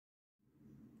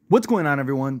What's going on,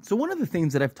 everyone? So one of the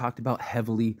things that I've talked about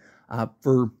heavily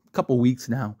for a couple weeks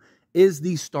now is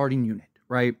the starting unit,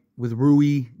 right? With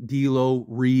Rui, D'Lo,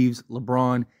 Reaves,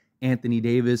 LeBron, Anthony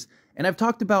Davis. And I've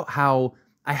talked about how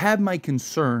I have my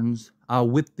concerns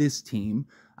with this team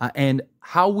and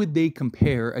how would they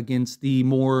compare against the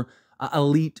more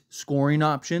elite scoring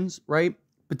options, right?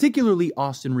 Particularly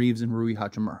Austin Reaves and Rui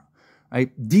Hachimura,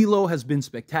 right? D'Lo has been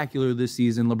spectacular this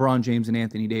season. LeBron James and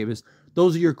Anthony Davis,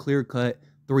 those are your clear-cut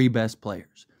three best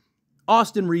players.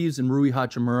 Austin Reaves and Rui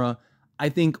Hachimura, I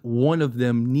think one of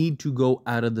them need to go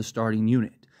out of the starting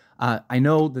unit. I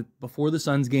know that before the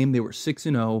Suns game, they were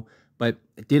 6-0, but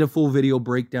I did a full video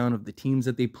breakdown of the teams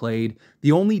that they played.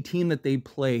 The only team that they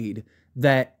played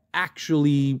that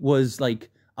actually was like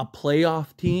a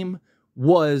playoff team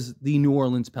was the New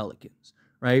Orleans Pelicans,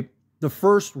 right? The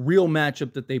first real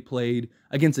matchup that they played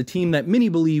against a team that many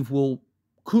believe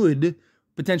could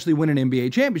potentially win an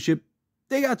NBA championship,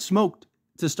 they got smoked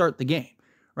to start the game,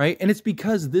 right? And it's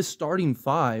because this starting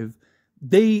five,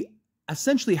 they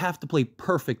essentially have to play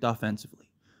perfect offensively,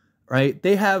 right?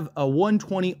 They have a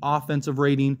 120 offensive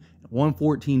rating,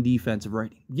 114 defensive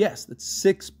rating. Yes, that's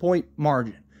 6-point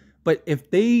margin. But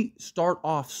if they start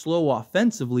off slow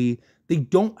offensively, they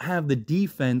don't have the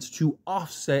defense to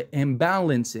offset and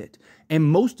balance it. And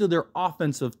most of their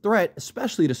offensive threat,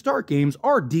 especially to start games,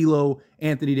 are D'Lo,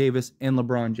 Anthony Davis, and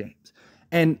LeBron James.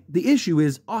 And the issue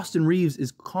is Austin Reaves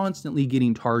is constantly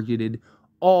getting targeted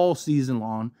all season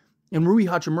long, and Rui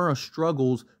Hachimura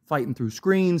struggles fighting through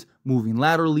screens, moving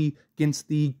laterally against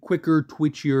the quicker,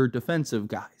 twitchier defensive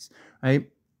guys, right?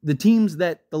 The teams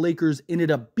that the Lakers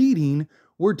ended up beating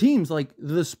were teams like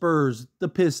the Spurs, the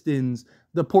Pistons,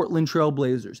 the Portland Trail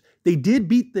Blazers. They did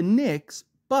beat the Knicks,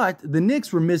 but the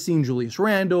Knicks were missing Julius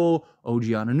Randle, OG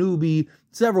Anunoby,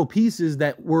 several pieces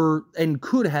that were and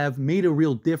could have made a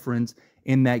real difference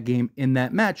in that game, in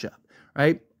that matchup,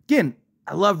 right? Again,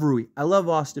 I love Rui. I love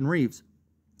Austin Reaves.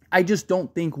 I just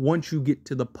don't think once you get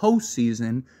to the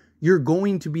postseason, you're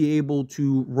going to be able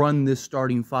to run this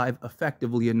starting five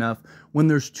effectively enough when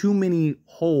there's too many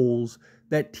holes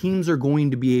that teams are going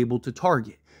to be able to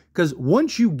target. Because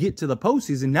once you get to the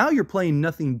postseason, now you're playing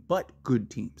nothing but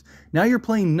good teams. Now you're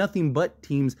playing nothing but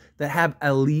teams that have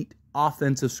elite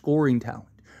offensive scoring talent,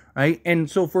 right? And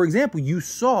so, for example, you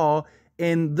saw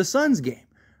in the Suns game,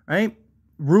 right?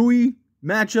 Rui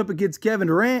matched up against Kevin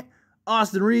Durant.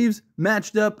 Austin Reaves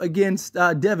matched up against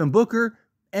Devin Booker.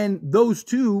 And those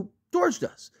two torched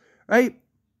us, right?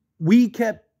 We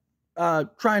kept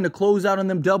trying to close out on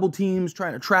them double teams,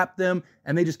 trying to trap them,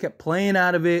 and they just kept playing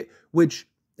out of it, which,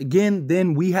 again,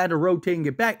 then we had to rotate and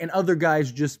get back, and other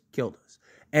guys just killed us.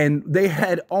 And they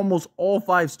had almost all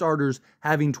five starters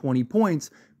having 20 points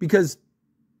because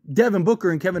Devin Booker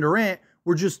and Kevin Durant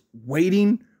were just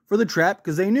waiting for the trap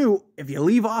because they knew if you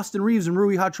leave Austin Reaves and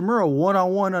Rui Hachimura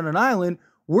one-on-one on an island,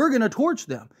 we're going to torch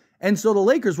them. And so the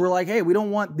Lakers were like, hey, we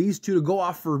don't want these two to go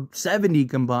off for 70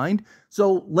 combined,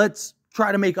 so let's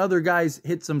try to make other guys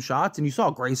hit some shots. And you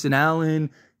saw Grayson Allen,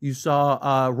 you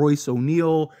saw Royce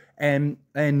O'Neal, and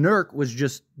Nurk was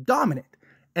just dominant.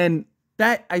 And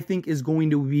that, I think, is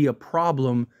going to be a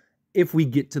problem if we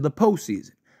get to the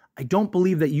postseason. I don't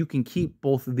believe that you can keep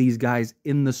both of these guys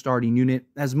in the starting unit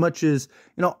as much as,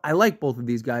 I like both of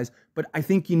these guys, but I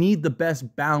think you need the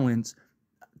best balance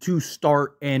to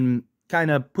start and kind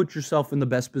of put yourself in the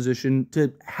best position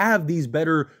to have these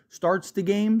better starts to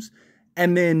games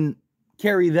and then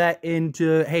carry that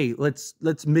into, hey, let's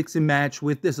mix and match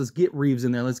with this. Let's get Reaves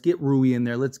in there. Let's get Rui in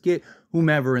there. Let's get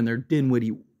whomever in there,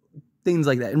 Dinwiddie, things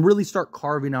like that, and really start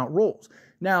carving out roles.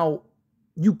 Now,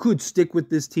 you could stick with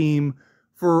this team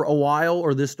for a while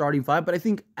or this starting five, but I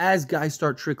think as guys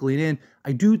start trickling in,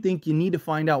 I do think you need to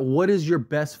find out what is your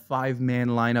best five-man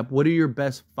lineup, what are your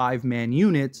best five-man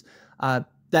units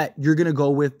that you're going to go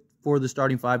with for the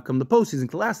starting five come the postseason.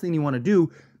 The last thing you want to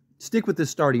do, stick with this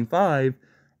starting five,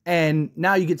 and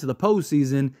now you get to the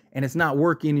postseason and it's not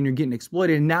working and you're getting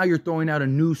exploited, and now you're throwing out a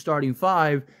new starting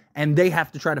five and they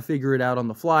have to try to figure it out on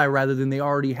the fly rather than they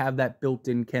already have that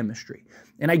built-in chemistry.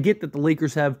 And I get that the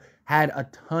Lakers have had a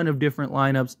ton of different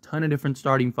lineups, ton of different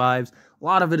starting fives. A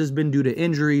lot of it has been due to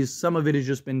injuries. Some of it has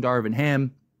just been Darvin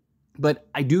Ham. But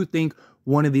I do think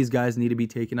one of these guys need to be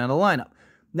taken out of the lineup.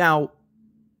 Now,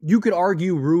 you could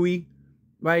argue Rui,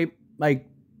 right? Like,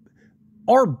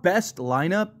 our best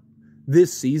lineup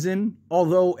this season,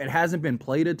 although it hasn't been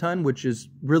played a ton, which is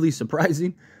really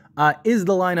surprising, is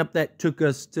the lineup that took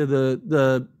us to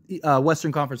the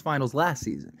Western Conference Finals last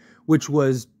season, which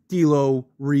was D'Lo,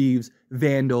 Reaves,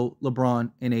 Vandal, LeBron,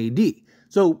 and AD.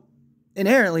 So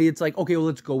inherently it's like, okay, well,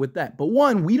 let's go with that. But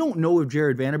one, we don't know if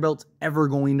Jared Vanderbilt's ever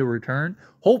going to return.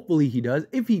 Hopefully he does.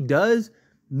 If he does,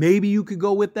 maybe you could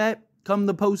go with that come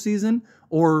the postseason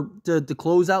or to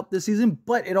close out this season.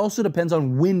 But it also depends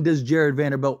on when does Jared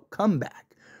Vanderbilt come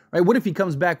back, right? What if he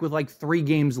comes back with like 3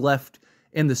 games left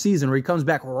in the season, or he comes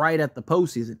back right at the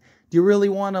postseason? Do you really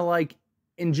want to like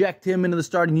inject him into the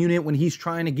starting unit when he's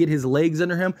trying to get his legs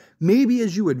under him? Maybe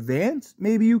as you advance,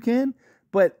 maybe you can.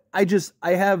 But I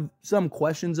have some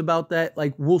questions about that.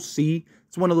 Like, we'll see.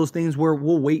 It's one of those things where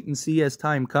we'll wait and see as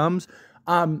time comes.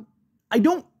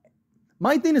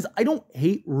 My thing is, I don't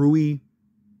hate Rui.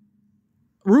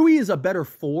 Rui is a better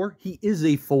 4. He is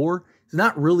a 4. He's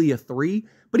not really a 3,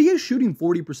 but he is shooting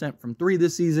 40% from 3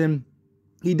 this season.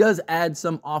 He does add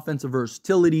some offensive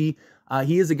versatility.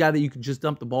 He is a guy that you could just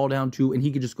dump the ball down to, and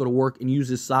he could just go to work and use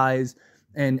his size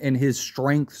and his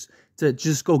strengths to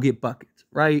just go get buckets,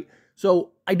 right?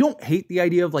 So I don't hate the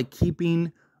idea of like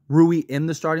keeping Rui in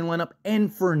the starting lineup.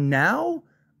 And for now,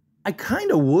 I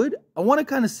kind of would. I want to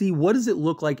kind of see what does it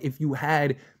look like if you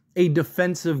had a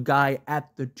defensive guy at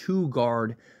the 2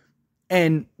 guard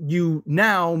and you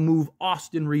now move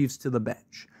Austin Reaves to the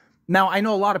bench. Now, I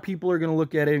know a lot of people are going to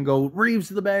look at it and go, Reaves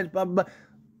to the bench, blah, blah, blah.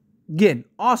 Again,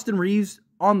 Austin Reaves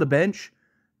on the bench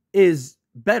is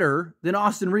better than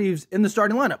Austin Reaves in the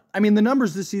starting lineup. I mean, the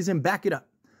numbers this season back it up.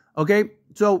 Okay,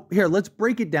 so here, let's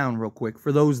break it down real quick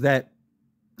for those that,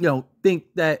 think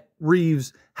that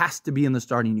Reaves has to be in the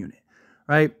starting unit,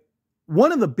 right?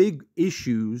 One of the big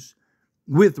issues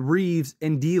with Reaves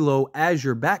and D'Lo as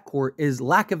your backcourt is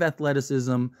lack of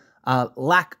athleticism,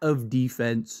 lack of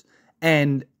defense,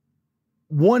 and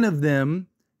one of them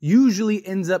usually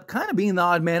ends up kind of being the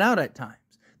odd man out at times.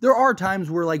 There are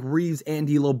times where like Reaves and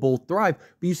D'Lo both thrive,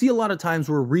 but you see a lot of times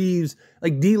where Reaves,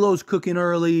 like D'Lo's cooking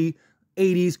early,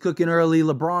 AD's cooking early,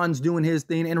 LeBron's doing his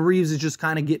thing, and Reaves is just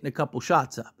kind of getting a couple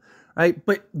shots up, right?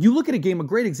 But you look at a game, a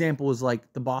great example is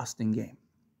like the Boston game.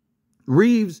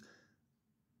 Reaves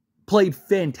played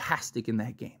fantastic in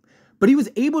that game, but he was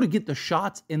able to get the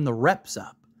shots and the reps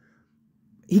up.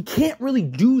 He can't really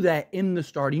do that in the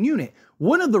starting unit.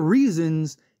 One of the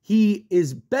reasons he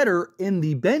is better in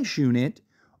the bench unit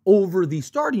over the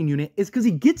starting unit is because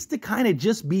he gets to kind of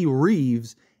just be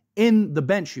Reaves in the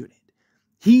bench unit.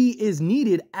 He is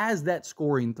needed as that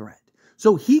scoring threat.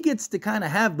 So he gets to kind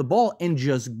of have the ball and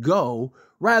just go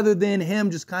rather than him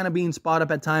just kind of being spot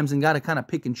up at times and got to kind of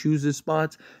pick and choose his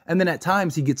spots. And then at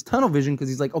times he gets tunnel vision because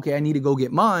he's like, okay, I need to go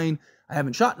get mine. I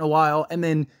haven't shot in a while. And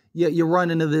then you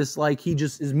run into this like he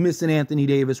just is missing Anthony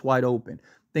Davis wide open,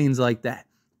 things like that.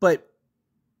 But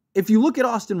if you look at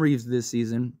Austin Reaves this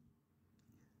season,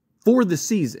 for the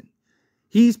season,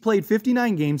 he's played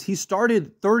 59 games. He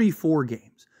started 34 games.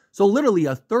 So literally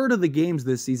a third of the games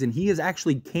this season, he has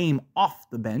actually came off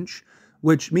the bench,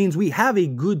 which means we have a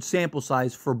good sample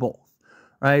size for both,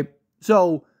 right?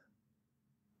 So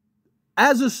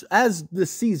as the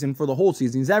season, for the whole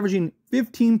season, he's averaging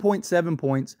 15.7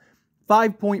 points,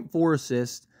 5.4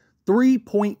 assists,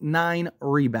 3.9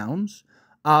 rebounds.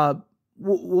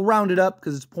 We'll round it up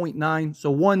because it's 0.9. So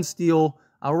 1 steal,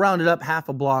 I'll round it up half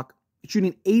a block,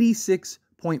 shooting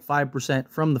 86.5%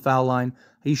 from the foul line.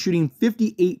 He's shooting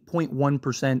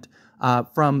 58.1%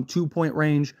 from 2-point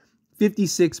range,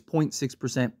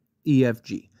 56.6%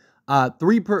 EFG.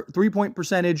 Three-point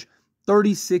percentage,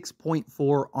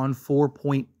 36.4 on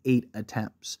 4.8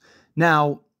 attempts.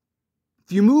 Now,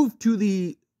 if you move to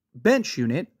the bench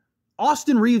unit,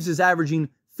 Austin Reaves is averaging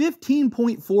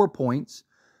 15.4 points,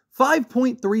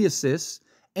 5.3 assists,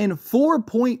 and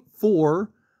 4.4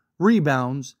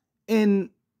 rebounds in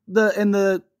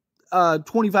the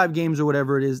 25 games or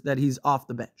whatever it is that he's off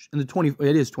the bench.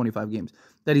 It is 25 games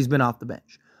that he's been off the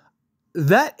bench.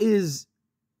 That is,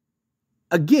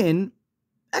 again,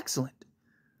 excellent.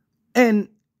 And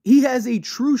he has a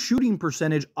true shooting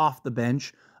percentage off the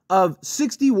bench of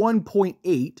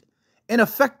 61.8, an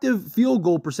effective field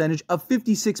goal percentage of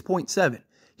 56.7.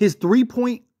 His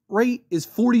three-point rate is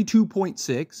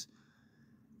 42.6,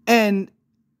 and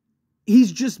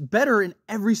he's just better in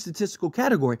every statistical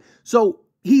category. So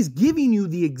he's giving you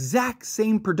the exact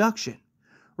same production,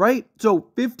 right? So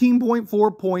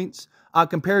 15.4 points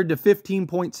compared to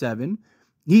 15.7.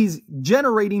 He's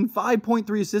generating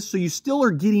 5.3 assists, so you still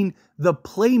are getting the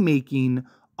playmaking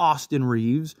Austin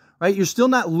Reaves, right? You're still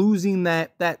not losing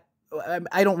that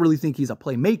I don't really think he's a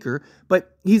playmaker,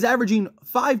 but he's averaging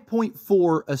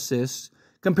 5.4 assists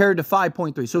compared to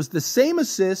 5.3. So it's the same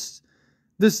assists.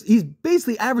 He's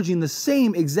basically averaging the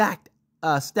same exact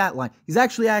stat line. He's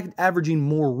actually averaging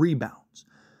more rebounds,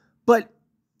 but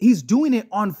he's doing it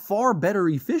on far better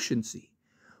efficiency.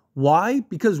 Why?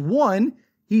 Because one,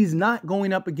 he's not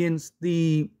going up against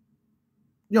the,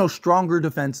 stronger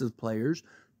defensive players.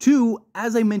 2,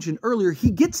 as I mentioned earlier,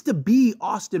 he gets to be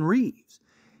Austin Reaves.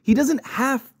 He doesn't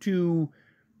have to,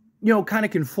 kind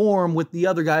of conform with the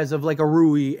other guys of like a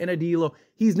Rui and a D'Lo.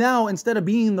 He's now, instead of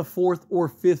being the 4th or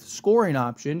 5th scoring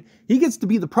option, he gets to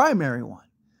be the primary one.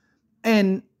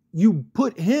 And you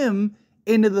put him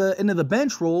into the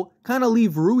bench role, kind of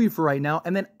leave Rui for right now,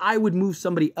 and then I would move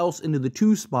somebody else into the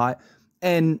 2 spot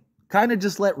and kind of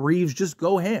just let Reaves just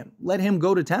go ham. Let him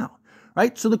go to town,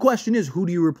 right? So the question is, who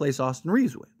do you replace Austin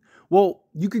Reaves with? Well,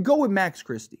 you could go with Max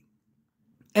Christie.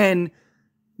 And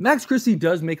Max Christie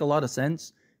does make a lot of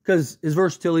sense because his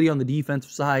versatility on the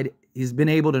defensive side, he's been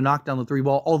able to knock down the 3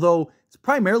 ball, although it's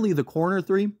primarily the corner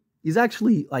 3. He's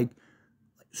actually like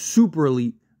super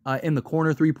elite in the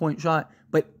corner 3-point shot,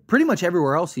 but pretty much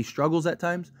everywhere else he struggles at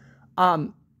times.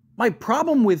 My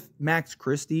problem with Max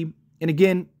Christie, and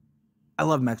again, I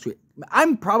love Max Christie.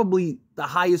 I'm probably the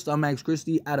highest on Max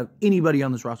Christie out of anybody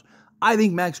on this roster. I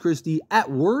think Max Christie, at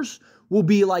worst, will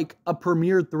be like a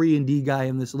premier 3-and-D guy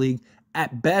in this league.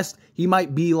 At best, he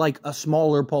might be like a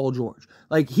smaller Paul George.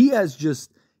 Like, he's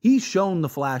shown the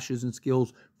flashes and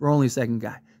skills for only a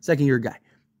second-year guy.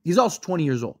 He's also 20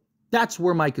 years old. That's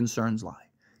where my concerns lie.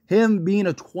 Him being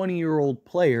a 20-year-old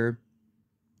player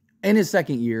in his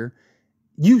second year,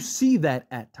 you see that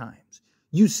at times.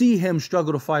 You see him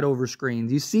struggle to fight over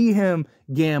screens. You see him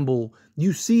gamble.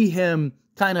 You see him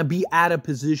kind of be out of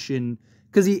position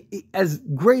because he, as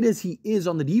great as he is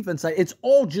on the defense side, it's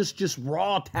all just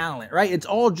raw talent, right? It's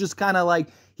all just kind of like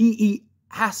he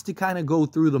has to kind of go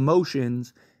through the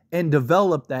motions and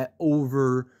develop that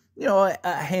over,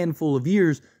 a handful of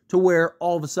years to where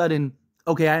all of a sudden,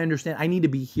 okay, I understand. I need to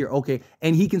be here. Okay.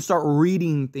 And he can start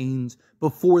reading things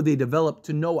before they develop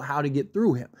to know how to get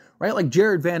through him, right? Like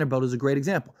Jared Vanderbilt is a great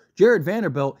example. Jared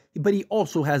Vanderbilt, but he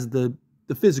also has the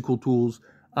physical tools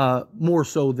more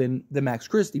so than Max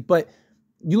Christie. But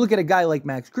you look at a guy like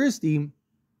Max Christie,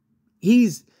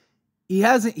 he's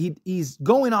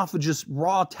going off of just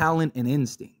raw talent and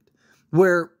instinct,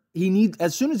 where he needs,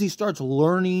 as soon as he starts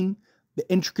learning the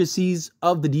intricacies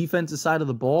of the defensive side of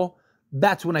the ball,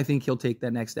 that's when I think he'll take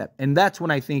that next step. And that's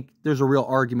when I think there's a real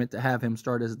argument to have him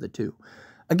start as the 2.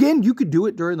 Again, you could do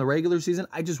it during the regular season.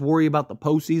 I just worry about the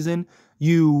postseason.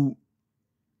 You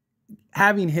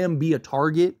having him be a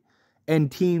target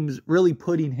and teams really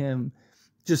putting him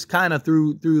just kind of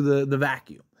through the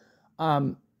vacuum.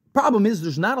 Problem is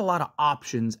there's not a lot of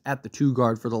options at the 2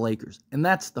 guard for the Lakers. And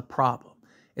that's the problem.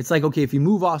 It's like, okay, if you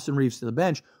move Austin Reaves to the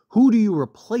bench, who do you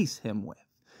replace him with?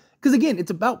 Because again,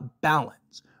 it's about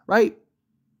balance, right?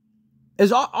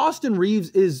 As Austin Reaves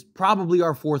is probably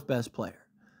our 4th best player.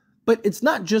 But it's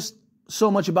not just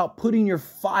so much about putting your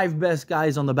 5 best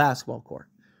guys on the basketball court,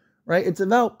 right? It's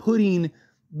about putting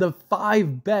the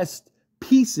 5 best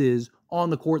pieces on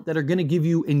the court that are going to give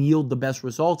you and yield the best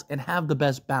results and have the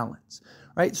best balance,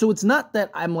 right? So it's not that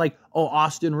I'm like, oh,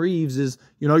 Austin Reaves is,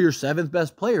 your 7th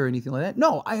best player or anything like that.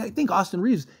 No, I think Austin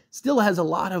Reaves still has a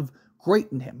lot of great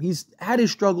in him. He's had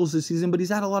his struggles this season, but he's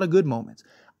had a lot of good moments.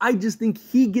 I just think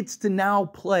he gets to now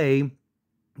play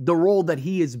the role that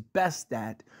he is best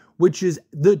at, which is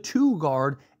the 2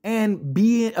 guard and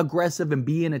being aggressive and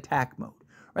be in attack mode,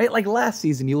 right? Like last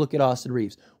season, you look at Austin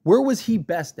Reaves. Where was he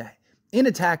best at? In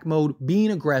attack mode,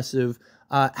 being aggressive,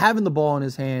 having the ball in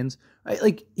his hands, right?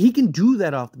 Like he can do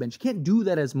that off the bench. You can't do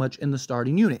that as much in the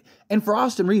starting unit. And for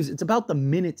Austin Reaves, it's about the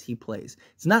minutes he plays.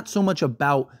 It's not so much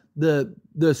about the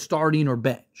starting or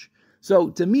bench. So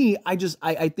to me, I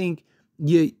think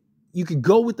you could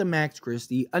go with the Max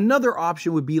Christie. Another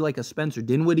option would be like a Spencer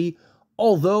Dinwiddie.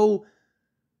 Although,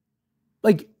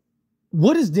 like,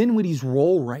 what is Dinwiddie's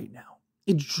role right now?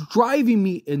 It's driving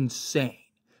me insane.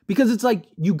 Because it's like,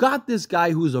 you got this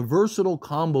guy who's a versatile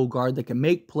combo guard that can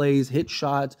make plays, hit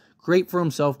shots, create for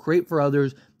himself, create for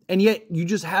others, and yet you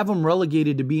just have him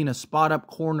relegated to being a spot-up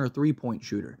corner 3-point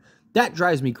shooter. That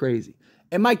drives me crazy.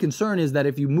 And my concern is that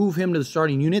if you move him to the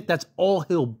starting unit, that's all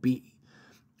he'll be.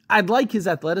 I'd like his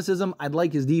athleticism. I'd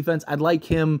like his defense. I'd like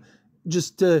him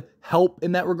just to help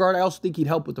in that regard. I also think he'd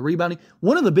help with the rebounding.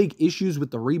 One of the big issues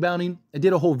with the rebounding, I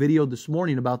did a whole video this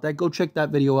morning about that. Go check that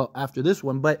video out after this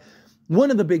one. But one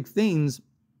of the big things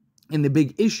and the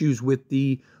big issues with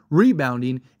the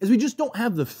rebounding is we just don't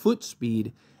have the foot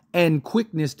speed and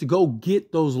quickness to go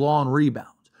get those long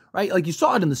rebounds, right? Like you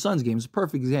saw it in the Suns game. It's a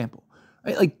perfect example,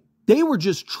 right? Like they were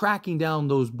just tracking down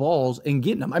those balls and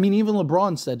getting them. I mean, even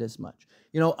LeBron said as much.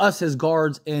 Us as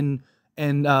guards and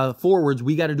forwards,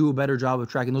 we got to do a better job of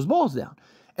tracking those balls down.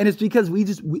 And it's because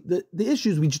the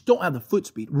issue is we just don't have the foot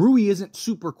speed. Rui isn't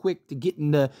super quick to get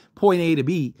into point A to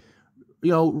B.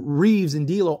 Reaves and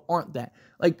D'Lo aren't that.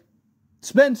 Like,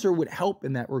 Spencer would help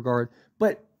in that regard,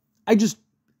 but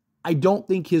I don't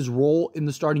think his role in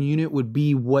the starting unit would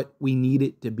be what we need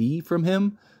it to be from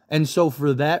him. And so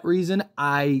for that reason,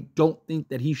 I don't think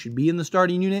that he should be in the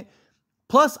starting unit.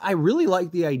 Plus, I really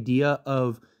like the idea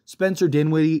of Spencer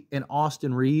Dinwiddie and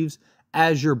Austin Reaves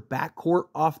as your backcourt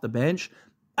off the bench.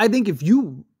 I think if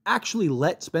you actually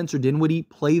let Spencer Dinwiddie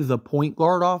play the point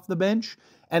guard off the bench,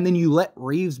 and then you let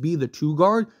Reaves be the 2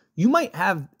 guard, you might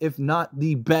have, if not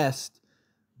the best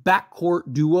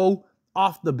backcourt duo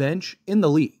off the bench in the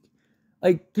league.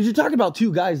 Like, because you're talking about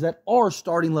 2 guys that are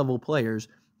starting level players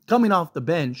coming off the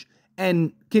bench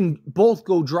and can both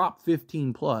go drop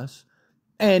 15 plus.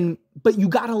 But you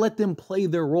got to let them play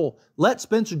their role. Let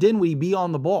Spencer Dinwiddie be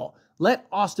on the ball. Let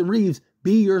Austin Reaves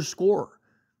be your scorer,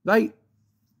 right?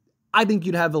 I think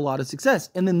you'd have a lot of success.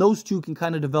 And then those 2 can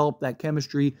kind of develop that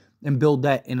chemistry and build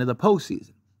that into the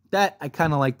postseason. I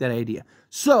kind of like that idea.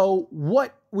 So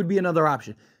what would be another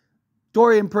option?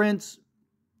 Taurean Prince.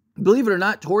 Believe it or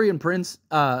not, Taurean Prince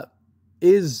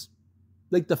is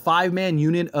like the 5-man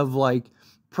unit of like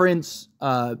Prince,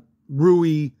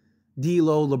 Rui,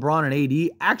 D'Lo, LeBron, and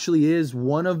AD. Actually is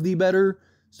one of the better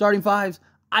starting 5s.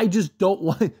 I just don't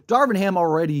want... Darvin Ham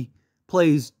already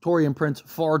plays Taurean Prince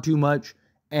far too much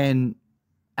and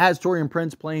has Taurean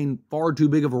Prince playing far too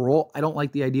big of a role. I don't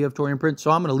like the idea of Taurean Prince, so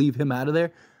I'm going to leave him out of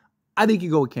there. I think you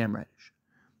go with Cam Reddish.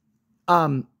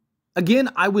 Again,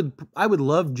 I would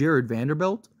love Jared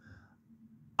Vanderbilt.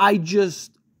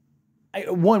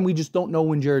 One, we just don't know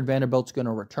when Jared Vanderbilt's going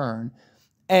to return.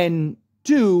 And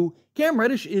 2, Cam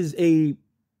Reddish is a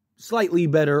slightly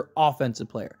better offensive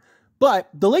player. But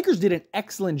the Lakers did an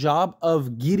excellent job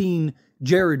of getting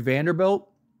Jared Vanderbilt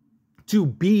to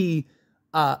be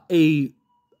a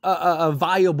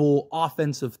viable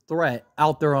offensive threat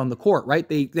out there on the court, right?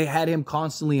 They had him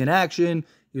constantly in action.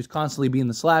 He was constantly being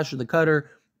the slasher, the cutter.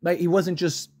 Right? He wasn't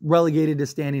just relegated to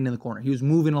standing in the corner. He was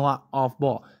moving a lot off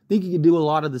ball. I think he could do a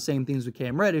lot of the same things with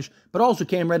Cam Reddish, but also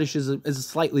Cam Reddish is a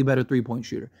slightly better 3-point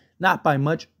shooter. Not by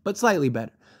much, but slightly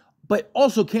better. But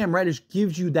also Cam Reddish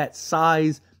gives you that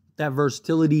size, that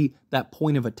versatility, that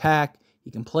point of attack.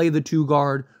 He can play the 2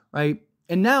 guard, right?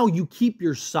 And now you keep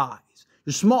your size.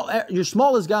 Your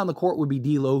smallest guy on the court would be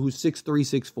D'Lo, who's 6'3",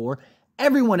 6'4".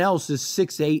 Everyone else is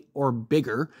 6'8" or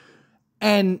bigger.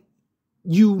 And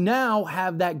you now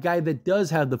have that guy that does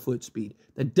have the foot speed,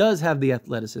 that does have the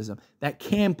athleticism, that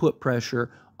can put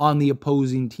pressure on the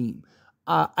opposing team.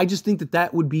 I just think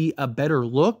that would be a better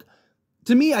look.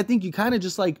 To me, I think you kind of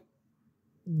just like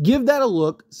give that a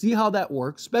look, see how that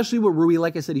works, especially with Rui.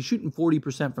 Like I said, he's shooting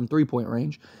 40% from 3-point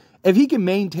range. If he can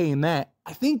maintain that,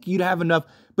 I think you'd have enough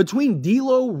between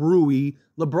D'Lo, Rui,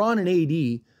 LeBron, and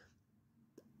AD.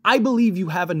 I believe you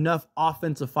have enough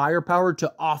offensive firepower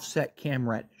to offset Cam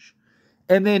Reddish.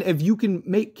 And then if you can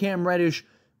make Cam Reddish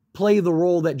play the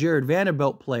role that Jared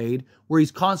Vanderbilt played, where he's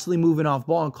constantly moving off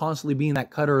ball and constantly being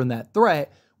that cutter and that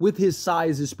threat with his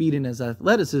size, his speed, and his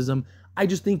athleticism, I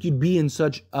just think you'd be in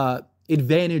such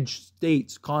advantaged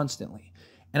states constantly.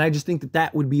 And I just think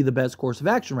that would be the best course of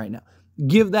action right now.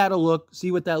 Give that a look,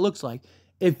 see what that looks like.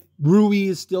 If Rui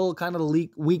is still kind of the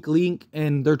weak link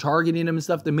and they're targeting him and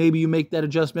stuff, then maybe you make that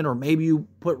adjustment, or maybe you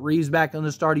put Reaves back on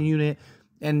the starting unit.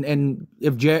 And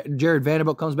if Jared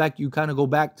Vanderbilt comes back, you kind of go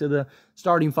back to the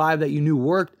starting 5 that you knew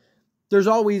worked. There's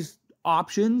always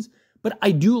options, but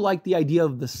I do like the idea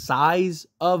of the size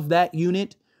of that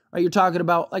unit. Right? You're talking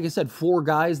about, like I said, 4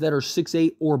 guys that are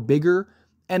 6'8" or bigger,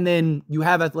 and then you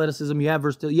have athleticism, you have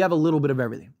versatility, you have a little bit of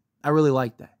everything. I really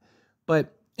like that.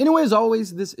 But anyway, as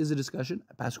always, this is a discussion.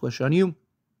 I pass a question on you.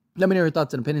 Let me know your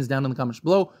thoughts and opinions down in the comments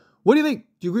below. What do you think?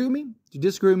 Do you agree with me? Do you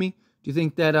disagree with me? Do you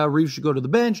think that Reaves should go to the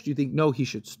bench? Do you think, no, he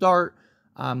should start?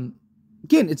 Again,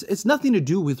 it's nothing to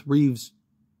do with Reaves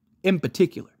in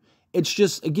particular. It's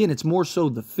just, again, it's more so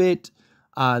the fit,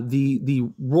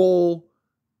 the role,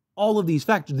 all of these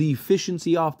factors, the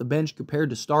efficiency off the bench compared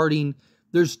to starting.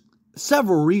 There's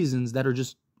several reasons that are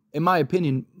just, in my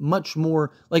opinion, much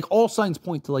more, like all signs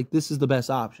point to like this is the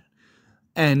best option.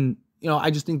 And,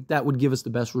 I just think that would give us the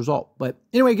best result. But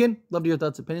anyway, again, love to hear your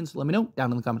thoughts and opinions. Let me know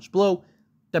down in the comments below.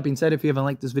 That being said, if you haven't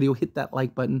liked this video, hit that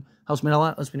like button. Helps me out a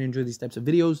lot. Lets me enjoy these types of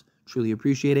videos. Truly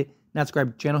appreciate it. Not subscribe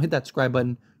to the channel, hit that subscribe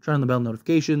button. Turn on the bell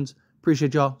notifications.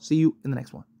 Appreciate y'all. See you in the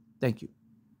next one. Thank you.